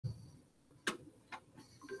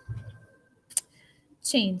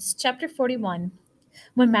Chains, Chapter 41.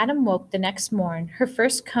 When Madame woke the next morn, her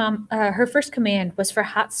first command was for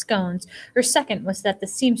hot scones. Her second was that the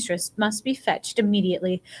seamstress must be fetched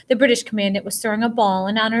immediately. The British commandant was throwing a ball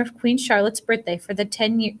in honor of Queen Charlotte's birthday for the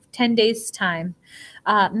 10 days' time.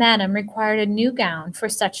 Madame required a new gown for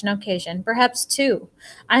such an occasion, perhaps two.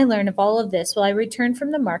 I learned of all of this while I returned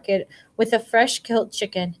from the market with a fresh killed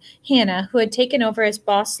chicken. Hannah, who had taken over as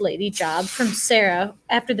boss lady job from Sarah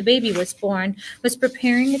after the baby was born, was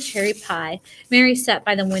preparing a cherry pie. Mary sat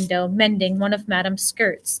by the window, mending one of Madame's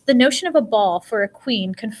skirts. The notion of a ball for a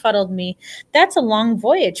queen confuddled me. That's a long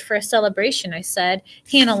voyage for a celebration, I said.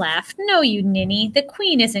 Hannah laughed. No, you ninny. The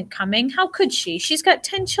queen isn't coming. How could she? She's got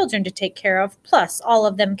 10 children to take care of, plus all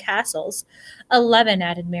of them castles. 11,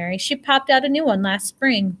 added Mary. She popped out a new one last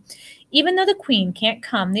spring. Even though the queen can't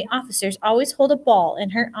come, the officers always hold a ball in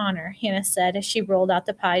her honor, Hannah said as she rolled out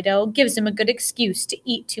the pie dough. Gives them a good excuse to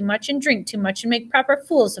eat too much and drink too much and make proper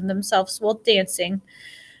fools of themselves while dancing.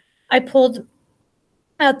 I pulled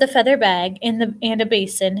out the feather bag and a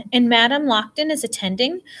basin, and Madame Lockton is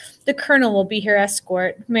attending. The colonel will be her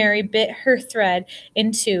escort. Mary bit her thread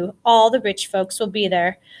in two. All the rich folks will be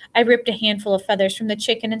there. I ripped a handful of feathers from the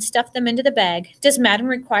chicken and stuffed them into the bag. Does Madame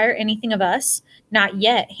require anything of us? Not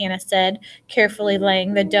yet, Hannah said, carefully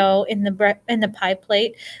laying the dough in the pie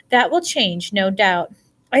plate. That will change, no doubt.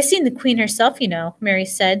 I seen the queen herself, you know, Mary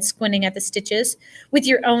said, squinting at the stitches. With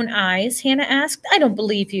your own eyes? Hannah asked. I don't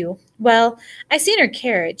believe you. Well, I seen her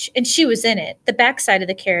carriage, and she was in it. The backside of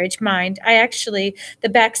the carriage, mind. The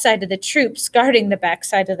backside of the troops guarding the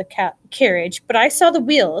backside of the carriage, but I saw the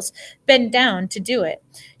wheels bend down to do it.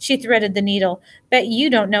 She threaded the needle. Bet you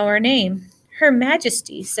don't know her name. Her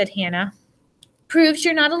Majesty, said Hannah. Proves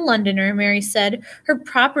you're not a Londoner, Mary said. Her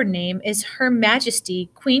proper name is Her Majesty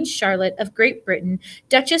Queen Charlotte of Great Britain,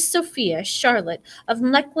 Duchess Sophia Charlotte of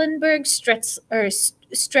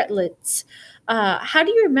Mecklenburg-Strelitz. How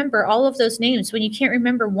do you remember all of those names when you can't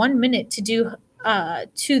remember 1 minute to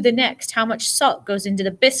the next how much salt goes into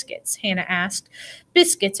the biscuits? Hannah asked.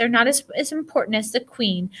 Biscuits are not as important as the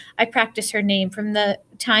queen. I practiced her name from the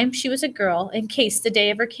time she was a girl in case the day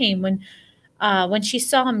ever came when she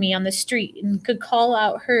saw me on the street and could call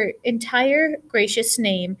out her entire gracious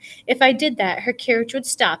name. If I did that, her carriage would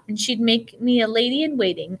stop and she'd make me a lady in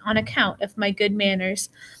waiting on account of my good manners.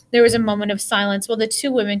 There was a moment of silence while the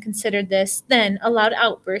two women considered this, then a loud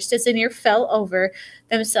outburst as the near fell over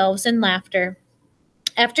themselves in laughter.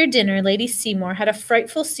 After dinner, Lady Seymour had a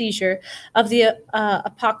frightful seizure of the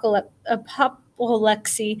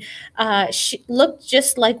apoplexy. She looked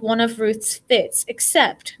just like one of Ruth's fits,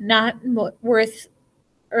 except but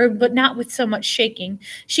not with so much shaking.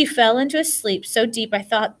 She fell into a sleep so deep I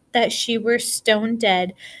thought that she were stone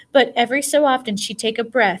dead. But every so often she'd take a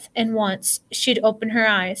breath, and once she'd open her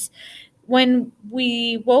eyes. When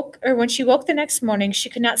she woke the next morning, she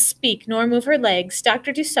could not speak nor move her legs.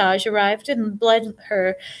 Dr. Dusage arrived and bled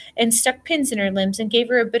her, and stuck pins in her limbs, and gave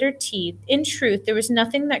her a bitter tea. In truth, there was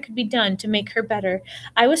nothing that could be done to make her better.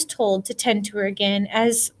 I was told to tend to her again,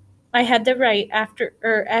 as I had right after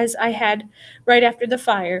the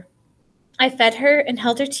fire. I fed her and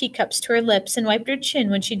held her teacups to her lips and wiped her chin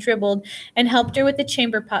when she dribbled and helped her with the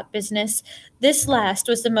chamber pot business. This last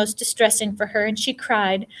was the most distressing for her, and she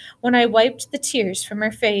cried when I wiped the tears from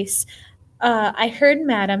her face. I heard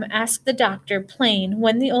Madame ask the doctor plain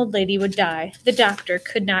when the old lady would die. The doctor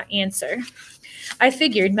could not answer. I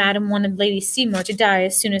figured Madame wanted Lady Seymour to die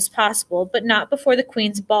as soon as possible, but not before the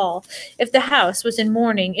Queen's ball. If the house was in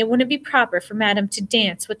mourning, it wouldn't be proper for Madame to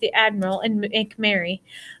dance with the Admiral and make merry.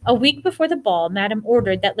 A week before the ball, Madame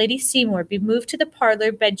ordered that Lady Seymour be moved to the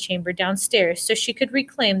parlor bedchamber downstairs so she could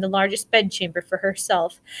reclaim the largest bedchamber for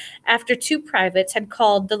herself. After two privates had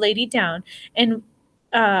called the lady down, and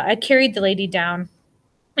I carried the lady down,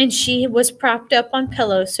 and she was propped up on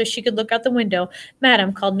pillows so she could look out the window,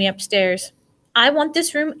 Madame called me upstairs. I want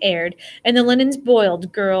this room aired, and the linens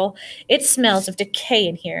boiled, girl. It smells of decay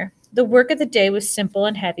in here. The work of the day was simple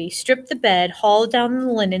and heavy. Strip the bed, haul down the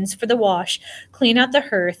linens for the wash, clean out the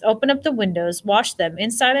hearth, open up the windows, wash them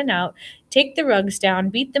inside and out, take the rugs down,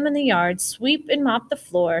 beat them in the yard, sweep and mop the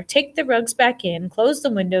floor, take the rugs back in, close the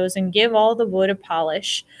windows, and give all the wood a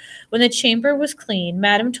polish. When the chamber was clean,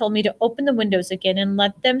 Madame told me to open the windows again and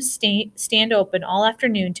let them stand open all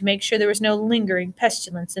afternoon to make sure there was no lingering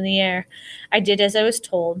pestilence in the air. I did as I was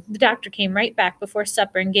told. The doctor came right back before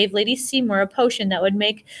supper and gave Lady Seymour a potion that would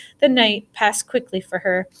make the night pass quickly for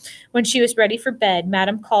her. When she was ready for bed,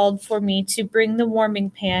 Madame called for me to bring the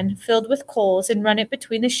warming pan filled with coals and run it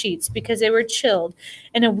between the sheets because they were chilled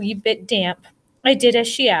and a wee bit damp. I did as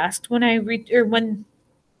she asked. When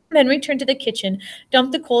then returned to the kitchen,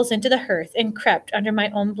 dumped the coals into the hearth, and crept under my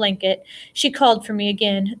own blanket. She called for me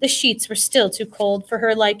again. The sheets were still too cold for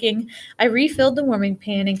her liking. I refilled the warming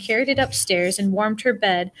pan and carried it upstairs and warmed her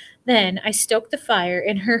bed. Then I stoked the fire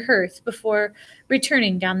in her hearth before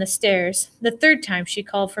returning down the stairs. The third time she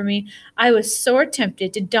called for me, I was sore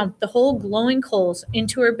tempted to dump the whole glowing coals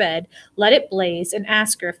into her bed, let it blaze, and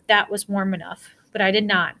ask her if that was warm enough. But I did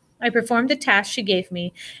not. I performed the task she gave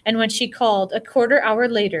me, and when she called a quarter hour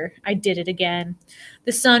later, I did it again.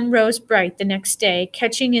 The sun rose bright the next day,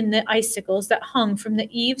 catching in the icicles that hung from the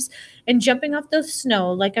eaves and jumping off the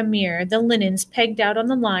snow like a mirror. The linens pegged out on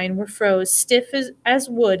the line were froze stiff as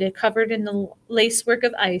wood, covered in the lacework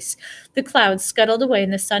of ice. The clouds scuttled away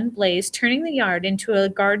and the sun blazed, turning the yard into a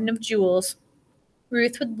garden of jewels.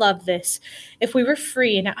 Ruth would love this. If we were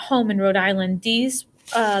free and at home in Rhode Island, these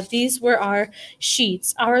were our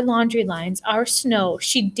sheets, our laundry lines, our snow.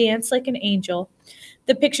 She danced like an angel.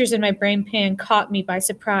 The pictures in my brain pan caught me by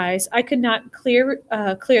surprise. I could not clear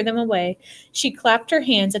them away. She clapped her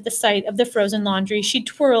hands at the sight of the frozen laundry. She'd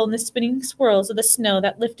twirl in the spinning swirls of the snow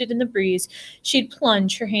that lifted in the breeze. She'd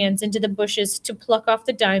plunge her hands into the bushes to pluck off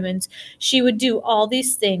the diamonds. She would do all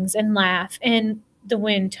these things and laugh, and the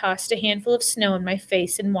wind tossed a handful of snow in my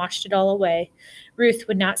face and washed it all away. Ruth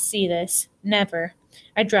would not see this. Never.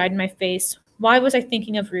 I dried my face. Why was I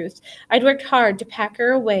thinking of Ruth? I'd worked hard to pack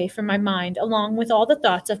her away from my mind, along with all the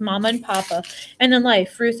thoughts of Mama and Papa, and the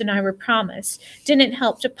life Ruth and I were promised. Didn't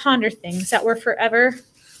help to ponder things that were forever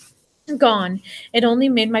gone. It only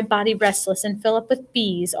made my body restless and fill up with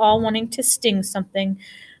bees, all wanting to sting something.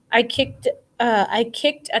 I kicked I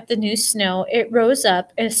kicked at the new snow. It rose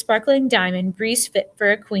up, a sparkling diamond, breeze fit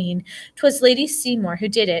for a queen. 'Twas Lady Seymour who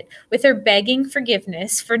did it, with her begging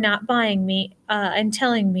forgiveness for not buying me, and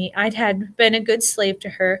telling me I'd had been a good slave to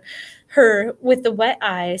her. Her, with the wet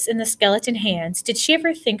eyes and the skeleton hands. Did she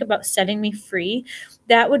ever think about setting me free?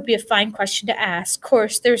 That would be a fine question to ask.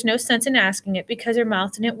 Course, there was no sense in asking it because her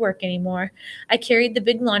mouth didn't work anymore. I carried the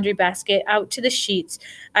big laundry basket out to the sheets.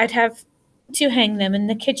 I'd have to hang them in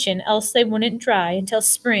the kitchen, else they wouldn't dry until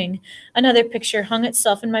spring. Another picture hung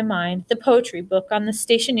itself in my mind, the poetry book on the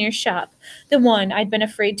stationer's shop, the one I'd been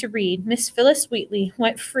afraid to read. Miss Phyllis Wheatley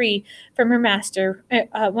went free when her master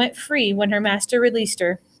released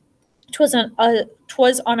her. 'Twas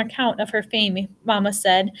on account of her fame, Mamma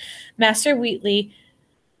said. Master Wheatley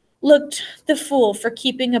looked the fool for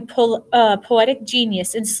keeping a poetic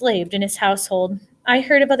genius enslaved in his household. I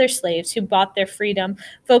heard of other slaves who bought their freedom,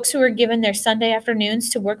 folks who were given their Sunday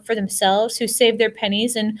afternoons to work for themselves, who saved their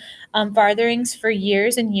pennies and farthings for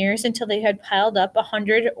years and years until they had piled up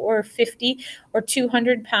 150 or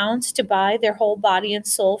 200 pounds to buy their whole body and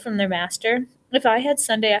soul from their master. If I had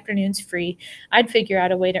Sunday afternoons free, I'd figure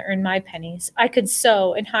out a way to earn my pennies. I could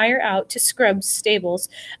sew and hire out to scrub stables.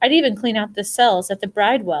 I'd even clean out the cells at the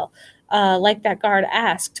Bridewell, like that guard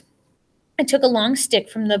asked. I took a long stick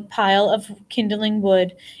from the pile of kindling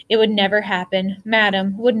wood. It would never happen.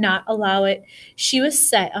 Madam would not allow it. She was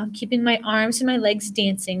set on keeping my arms and my legs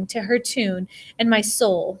dancing to her tune and my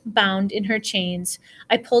soul bound in her chains.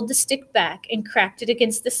 I pulled the stick back and cracked it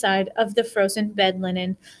against the side of the frozen bed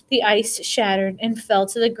linen. The ice shattered and fell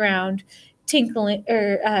to the ground, tinkling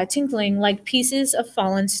like pieces of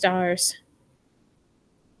fallen stars.